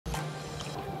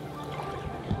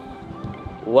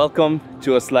Welcome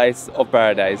to a slice of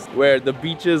paradise where the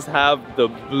beaches have the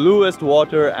bluest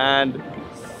water and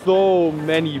so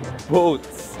many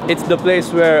boats. It's the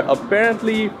place where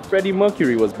apparently Freddie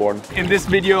Mercury was born. In this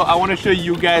video, I want to show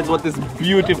you guys what this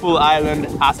beautiful island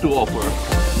has to offer.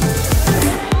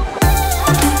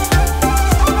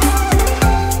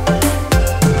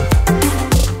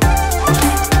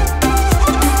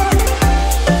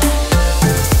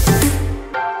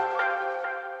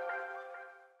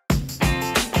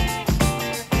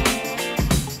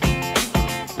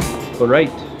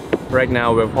 Right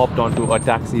now we've hopped onto a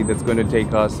taxi that's going to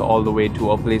take us all the way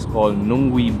to a place called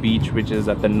Nungwi Beach, which is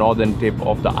at the northern tip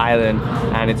of the island,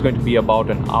 and it's going to be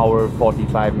about an hour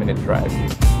 45-minute drive.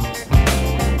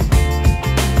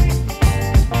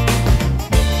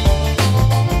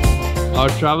 Our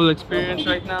travel experience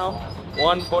right now,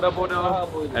 one boda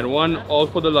boda and one all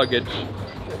for the luggage.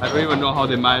 I don't even know how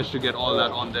they managed to get all that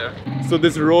on there. So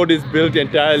this road is built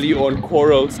entirely on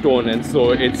coral stone, and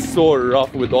so it's so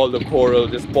rough with all the coral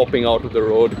just popping out of the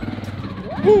road.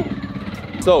 Woo!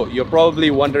 So you're probably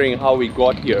wondering how we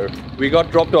got here. We got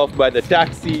dropped off by the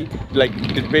taxi, like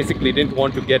it basically didn't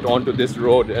want to get onto this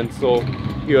road, and so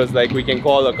he was like, we can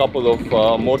call a couple of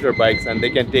motorbikes and they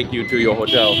can take you to your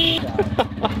hotel.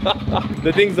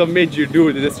 The things I've made you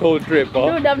do this whole trip,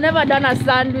 huh? Dude, I've never done a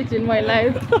sandwich in my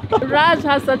life. Raj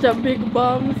has such a big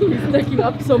bum, so he's taking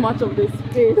up so much of this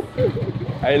space.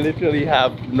 I literally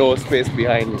have no space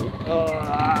behind me.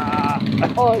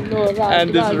 Oh no, Raj.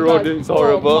 And this road is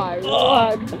horrible. Oh my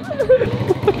God.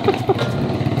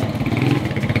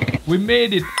 We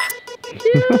made it!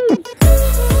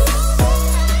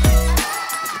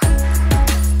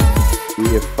 We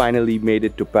have finally made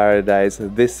it to paradise.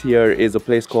 This here is a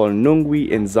place called Nungwi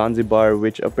in Zanzibar,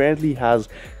 which apparently has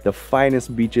the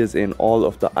finest beaches in all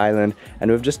of the island,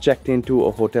 and we've just checked into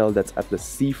a hotel that's at the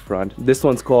seafront. This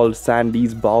one's called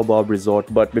Sandy's Baobab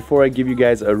Resort, but before I give you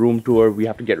guys a room tour, we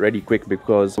have to get ready quick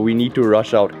because we need to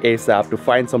rush out ASAP to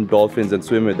find some dolphins and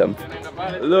swim with them.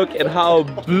 Look at how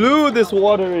blue this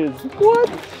water is. What?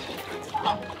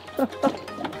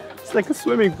 It's like a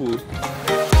swimming pool.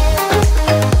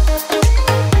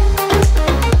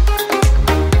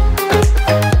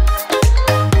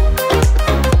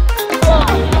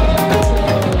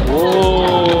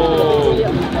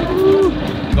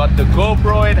 Got the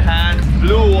GoPro in hand,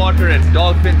 blue water and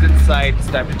dolphins inside. It's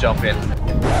time to jump in.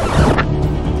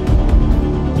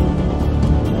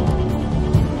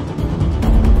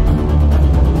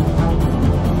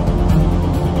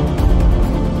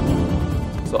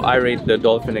 So I rate the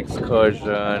dolphin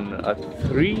excursion a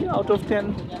 3 out of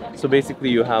 10. So basically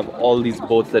you have all these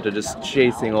boats that are just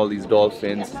chasing all these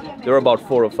dolphins. There are about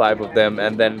 4 or 5 of them,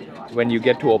 and then when you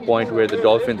get to a point where the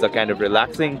dolphins are kind of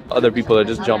relaxing, other people are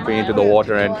just jumping into the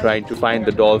water and trying to find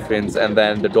the dolphins, and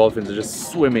then the dolphins are just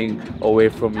swimming away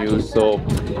from you. So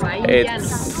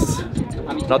it's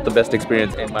not the best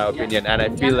experience in my opinion, and I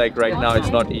feel like right now it's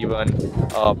not even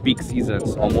peak season,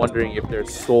 so I'm wondering if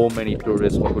there's so many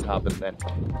tourists, what would happen then.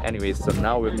 Anyways, so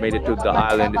now we've made it to the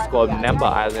island. It's called Nemba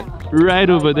Island, right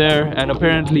over there, and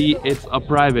apparently it's a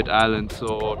private island,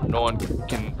 so no one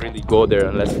can really go there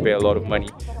unless you pay a lot of money.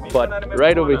 But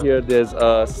right over here there's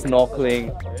a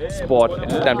snorkeling spot.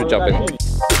 It's time to jump in.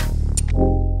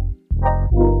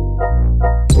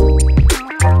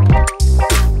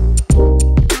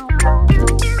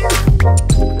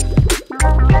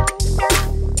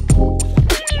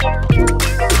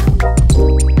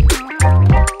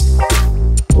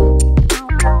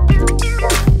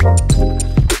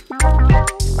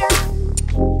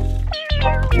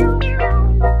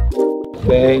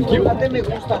 Thank you.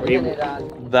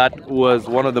 That was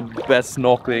one of the best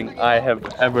snorkeling I have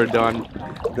ever done.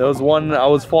 There was one, I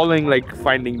was following like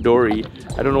Finding Dory.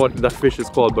 I don't know what that fish is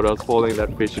called, but I was following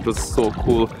that fish. It was so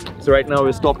cool. So right now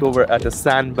we're stopped over at a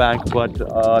sandbank, but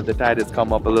the tide has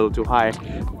come up a little too high.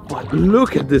 But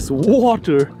look at this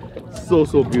water.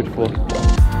 So beautiful.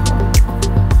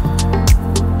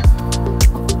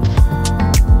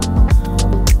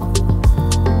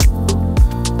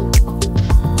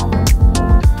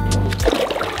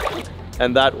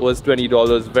 And that was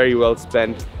 $20, very well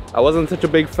spent. I wasn't such a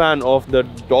big fan of the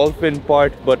dolphin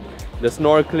part, but the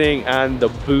snorkeling and the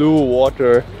blue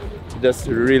water just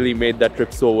really made that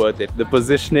trip so worth it. The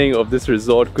positioning of this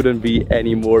resort couldn't be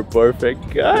any more perfect,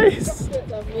 guys.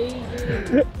 It's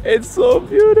amazing. It's so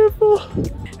beautiful.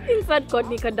 Inside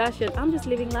Kourtney Kardashian, I'm just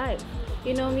living life.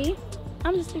 You know me?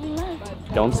 I'm just living life.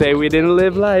 Don't say we didn't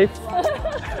live life.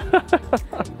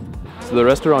 So the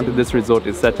restaurant in this resort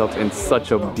is set up in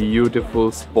such a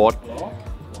beautiful spot.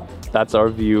 That's our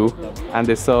view. And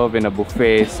they serve in a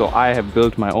buffet. So I have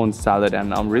built my own salad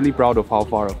and I'm really proud of how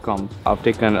far I've come. I've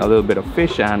taken a little bit of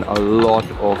fish and a lot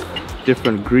of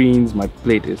different greens. My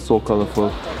plate is so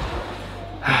colorful.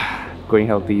 Going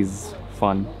healthy is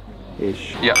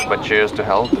fun-ish. Yeah, but cheers to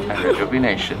health and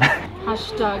rejuvenation.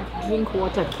 Hashtag drink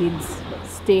water, kids.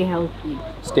 Stay healthy.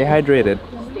 Stay hydrated.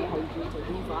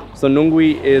 So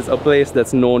Nungwi is a place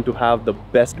that's known to have the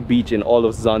best beach in all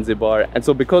of Zanzibar, and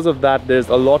so because of that there's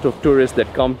a lot of tourists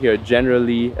that come here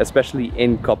generally, especially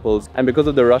in couples, and because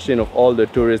of the rush in of all the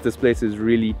tourists, this place is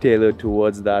really tailored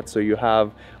towards that. So you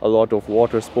have a lot of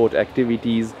water sport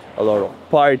activities, a lot of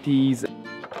parties.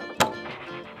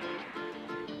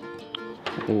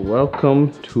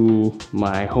 Welcome to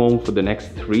my home for the next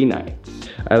 3 nights.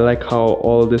 I like how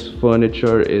all this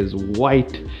furniture is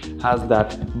white, has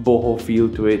that boho feel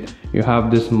to it. You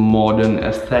have this modern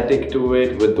aesthetic to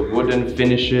it with the wooden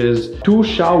finishes. 2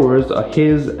 showers, a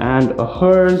his and a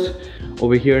hers.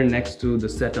 Over here next to the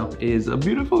setup is a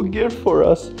beautiful gift for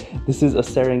us. This is a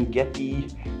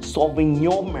Serengeti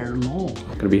Sauvignon Merlot.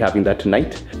 Gonna be having that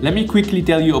tonight. Let me quickly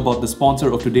tell you about the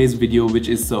sponsor of today's video, which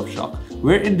is Surfshark.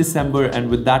 We're in December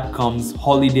and with that comes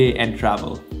holiday and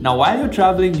travel. Now while you're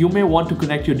traveling, you may want to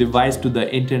connect your device to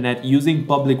the internet using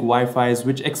public Wi-Fi's,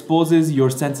 which exposes your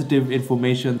sensitive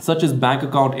information such as bank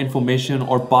account information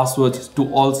or passwords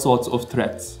to all sorts of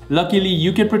threats. Luckily,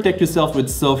 you can protect yourself with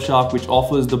Surfshark, which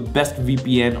offers the best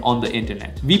VPN on the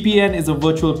internet. VPN is a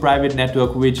virtual private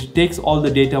network which takes all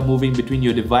the data moving between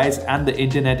your device and the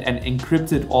internet and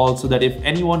encrypts it all so that if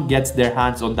anyone gets their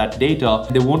hands on that data,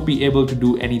 they won't be able to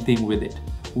do anything with it.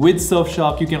 With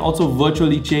Surfshark, you can also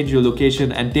virtually change your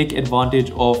location and take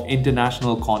advantage of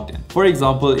international content. For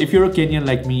example, if you're a Kenyan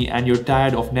like me and you're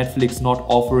tired of Netflix not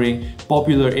offering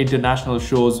popular international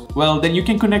shows, well, then you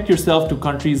can connect yourself to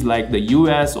countries like the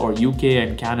US or UK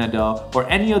and Canada or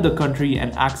any other country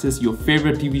and access your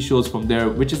favorite TV shows from there,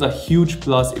 which is a huge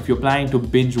plus if you're planning to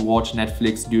binge watch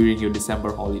Netflix during your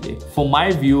December holiday. For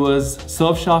my viewers,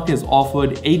 Surfshark is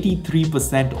offered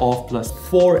 83% off plus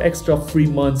 4 extra free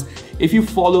months if you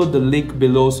follow the link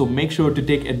below, so make sure to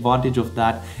take advantage of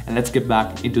that, and let's get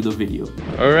back into the video.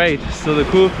 Alright, so the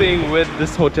cool thing with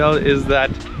this hotel is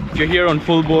that if you're here on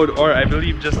full board, or I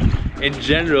believe just in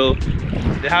general,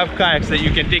 they have kayaks that you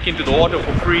can take into the water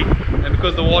for free, and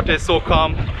because the water is so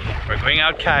calm, we're going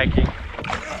out kayaking.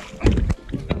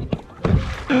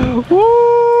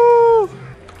 Woo!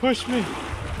 Push me,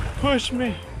 push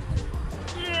me.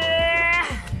 Yeah.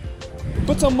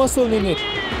 Put some muscle in it.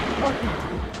 Okay.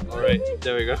 Alright,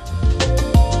 there we go.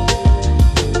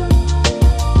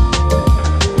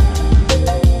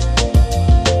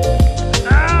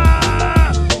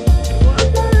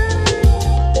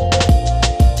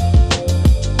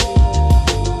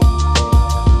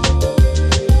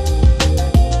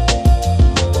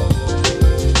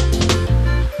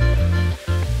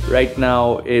 Right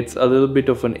now, it's a little bit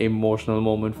of an emotional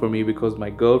moment for me because my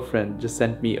girlfriend just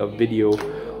sent me a video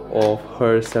of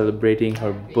her celebrating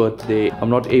her birthday. I'm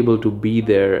not able to be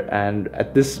there, and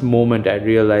at this moment I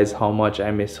realize how much I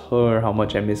miss her, how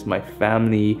much I miss my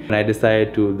family, and I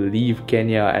decided to leave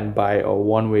Kenya and buy a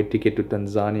one-way ticket to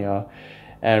Tanzania.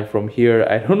 And from here,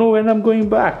 I don't know when I'm going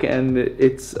back, and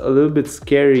it's a little bit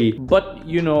scary. But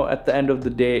you know, at the end of the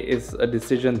day, it's a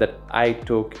decision that I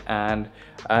took, and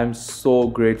I'm so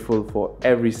grateful for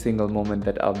every single moment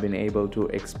that I've been able to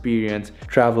experience.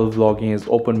 Travel vlogging has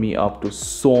opened me up to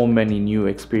so many new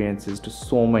experiences, to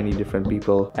so many different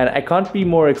people. And I can't be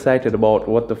more excited about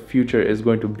what the future is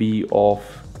going to be of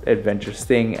Adventure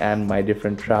Singh and my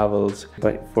different travels.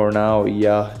 But for now,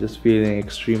 yeah, just feeling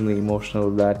extremely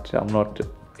emotional that I'm not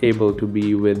able to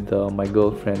be with my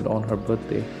girlfriend on her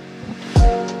birthday.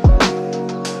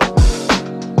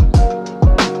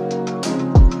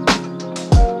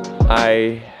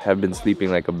 I have been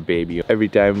sleeping like a baby. Every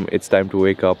time it's time to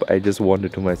wake up, I just wonder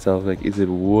to myself, like, is it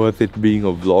worth it being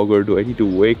a vlogger? Do I need to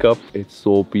wake up? It's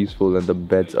so peaceful and the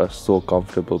beds are so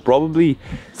comfortable. Probably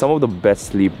some of the best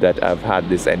sleep that I've had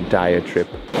this entire trip.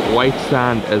 White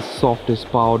sand as soft as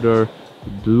powder,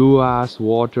 blue ass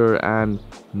water, and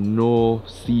no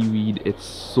seaweed. It's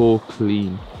so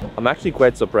clean. I'm actually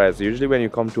quite surprised. Usually when you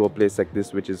come to a place like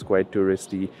this, which is quite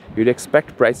touristy, you'd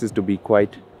expect prices to be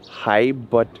quite high,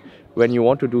 but when you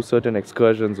want to do certain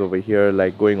excursions over here,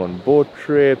 like going on boat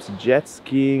trips, jet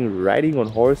skiing, riding on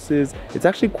horses, it's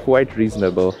actually quite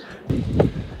reasonable.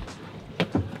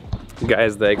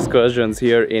 Guys, the excursions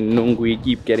here in Nungwi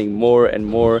keep getting more and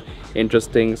more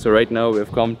interesting. So right now we've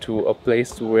come to a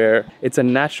place where it's a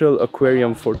natural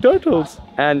aquarium for turtles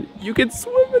and you can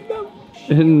swim in them.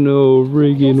 No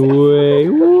friggin' way.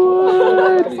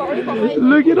 What?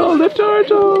 Look at all the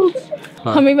turtles.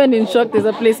 I'm even in shock there's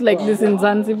a place like this in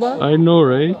Zanzibar. I know,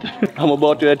 right? I'm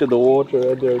about to enter the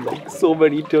water and there are like so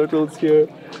many turtles here.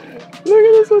 Look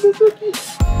at this one, it's so cute.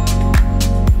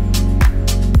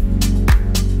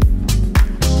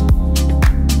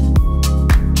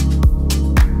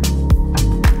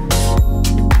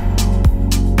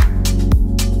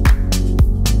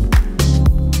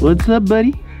 What's up,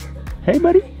 buddy? Hey,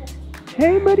 buddy.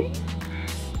 Hey, buddy.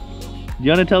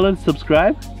 You wanna tell us to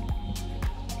subscribe?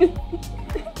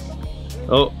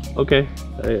 Oh, okay.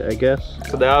 I guess.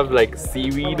 So they have like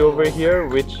seaweed over here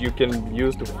which you can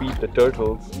use to feed the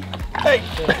turtles. Hey!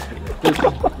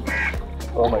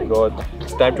 Oh my god.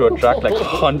 It's time to attract like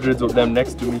hundreds of them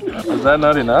next to me. Is that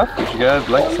not enough? You guys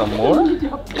like some more?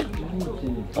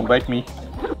 Come bite me.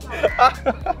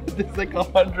 There's like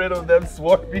 100 of them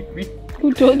swarming me.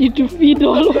 Who told you to feed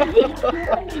all of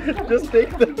them? Just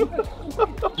take them.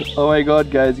 Oh my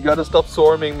god, guys, you gotta stop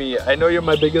swarming me. I know you're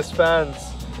my biggest fans,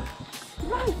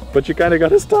 but you kinda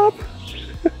gotta stop.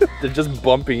 They're just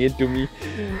bumping into me.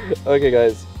 Okay,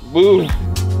 guys, move.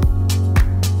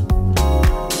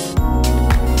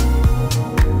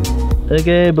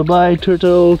 Okay, bye-bye,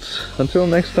 turtles. Until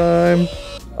next time.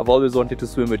 I've always wanted to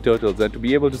swim with turtles, and to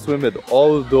be able to swim with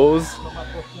all those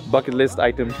bucket list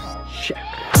items, check.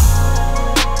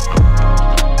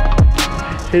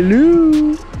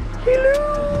 Hello.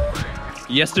 Hello.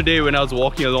 Yesterday when I was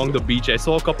walking along the beach, I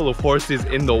saw a couple of horses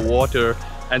in the water,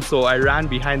 and so I ran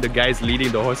behind the guys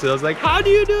leading the horses. I was like, how do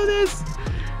you do this?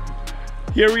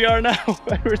 Here we are now.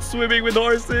 We're swimming with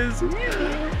horses.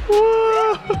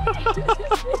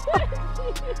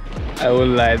 I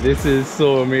won't lie, this is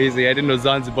so amazing. I didn't know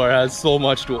Zanzibar has so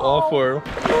much to offer.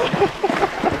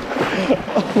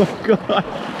 Oh my god.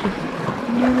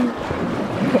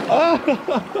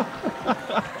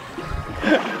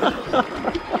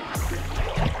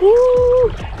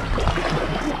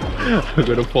 I'm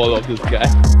gonna fall off this guy.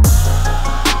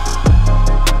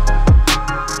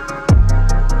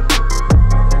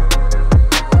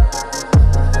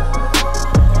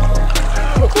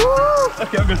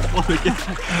 Okay, I'm gonna fall again.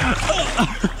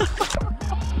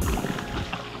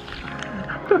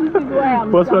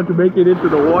 First one to make it into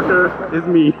the water is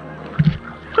me.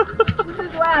 This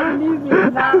is why I'm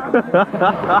leaving now.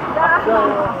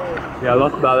 Yeah, I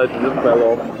lost balance and just fell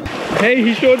off. Hey,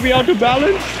 he showed me how to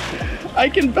balance. I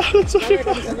can balance on it.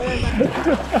 How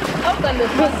can the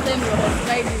first time you have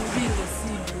tried in the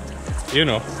sea? You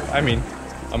know, I mean,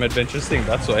 I'm adventurous thing,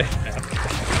 that's why.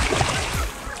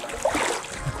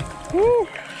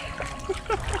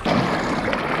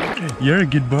 You're a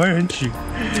good boy, aren't you?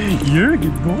 You're a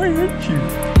good boy, aren't you?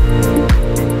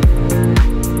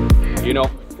 You know,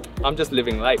 I'm just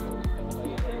living life.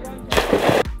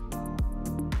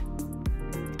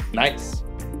 Nice.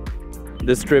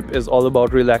 This trip is all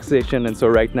about relaxation, and so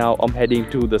right now I'm heading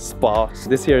to the spa. So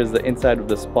this here is the inside of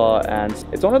the spa, and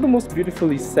it's one of the most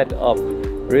beautifully set up,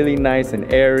 really nice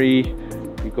and airy.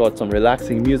 We got some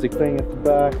relaxing music playing at the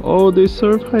back. Oh, they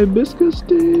serve hibiscus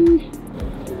tea.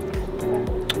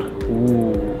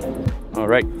 Ooh. All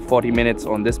right, 40 minutes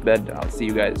on this bed. I'll see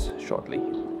you guys shortly.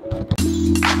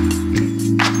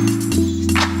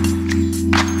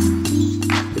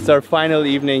 It's our final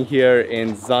evening here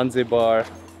in Zanzibar,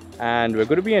 and we're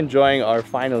going to be enjoying our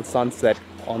final sunset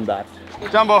on that.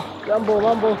 Jumbo! Mambo,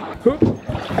 mambo.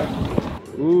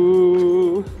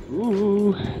 Ooh,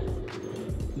 ooh.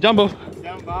 Jumbo!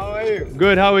 Jumbo, how are you?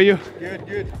 Good, how are you? Good,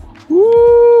 good.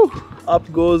 Woo!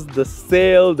 Up goes the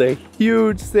sail, the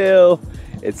huge sail.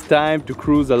 It's time to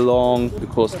cruise along the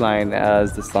coastline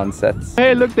as the sun sets.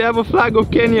 Hey, look, they have a flag of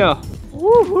Kenya.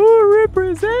 Woohoo,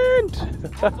 represent!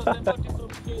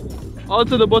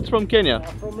 Also the boat's from Kenya.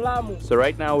 From Lamu. So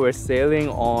right now we're sailing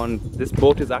on, this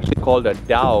boat is actually called a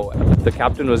dhow. The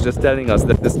captain was just telling us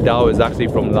that this dhow is actually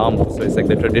from Lamu. So it's like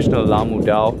the traditional Lamu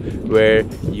dhow where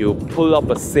you pull up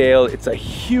a sail. It's a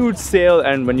huge sail,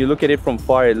 and when you look at it from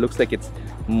far, it looks like it's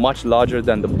much larger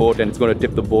than the boat and it's going to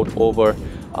tip the boat over,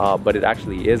 but it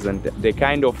actually isn't. They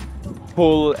kind of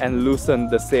pull and loosen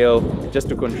the sail just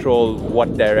to control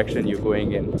what direction you're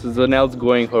going in. So Zanelle's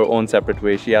going her own separate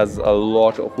way. She has a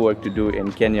lot of work to do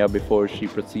in Kenya before she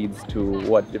proceeds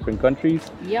to different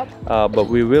countries. Yep. But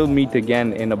we will meet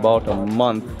again in about a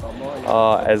month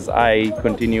as I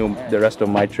continue the rest of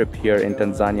my trip here in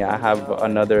Tanzania. I have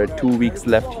another 2 weeks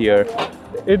left here.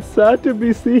 It's sad to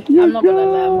be seeing you. I'm not gonna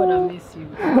lie, I'm gonna miss you.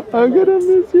 I'm gonna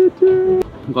miss you too.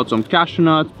 Got some cashew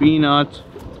nuts, peanuts.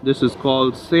 This is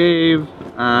called save,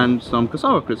 and some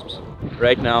cassava crisps.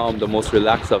 Right now I'm the most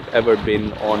relaxed I've ever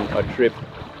been on a trip.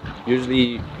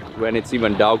 Usually when it's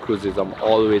even dhow cruises, I'm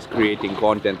always creating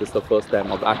content. This is the first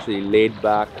time I've actually laid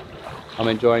back, I'm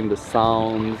enjoying the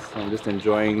sounds. I'm just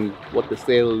enjoying what the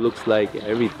sail looks like and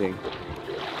everything.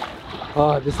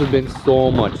 Ah, this has been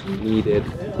so much needed.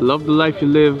 Love the life you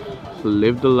live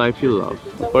the life you love.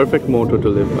 Perfect motto to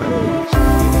live by.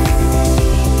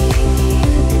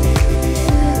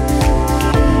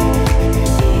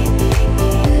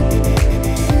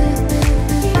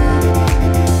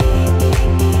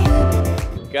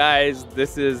 Guys,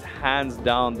 this is hands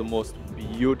down the most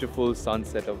beautiful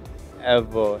sunset I've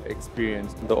ever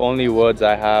experienced. The only words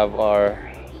I have are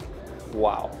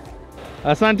wow.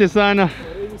 Asante sana.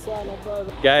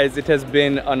 Guys, it has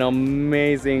been an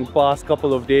amazing past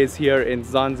couple of days here in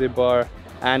Zanzibar,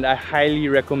 and I highly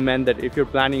recommend that if you're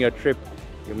planning a trip,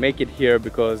 you make it here,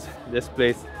 because this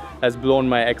place has blown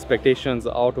my expectations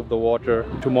out of the water.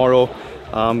 Tomorrow,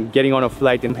 getting on a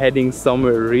flight and heading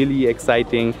somewhere really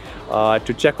exciting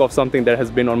to check off something that has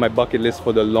been on my bucket list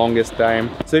for the longest time.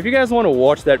 So if you guys want to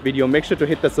watch that video, make sure to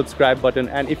hit the subscribe button,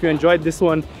 and if you enjoyed this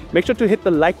one, make sure to hit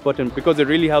the like button, because it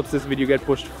really helps this video get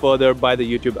pushed further by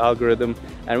the YouTube algorithm.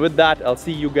 And with that, I'll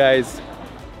see you guys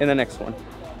in the next one.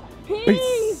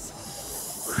 Peace.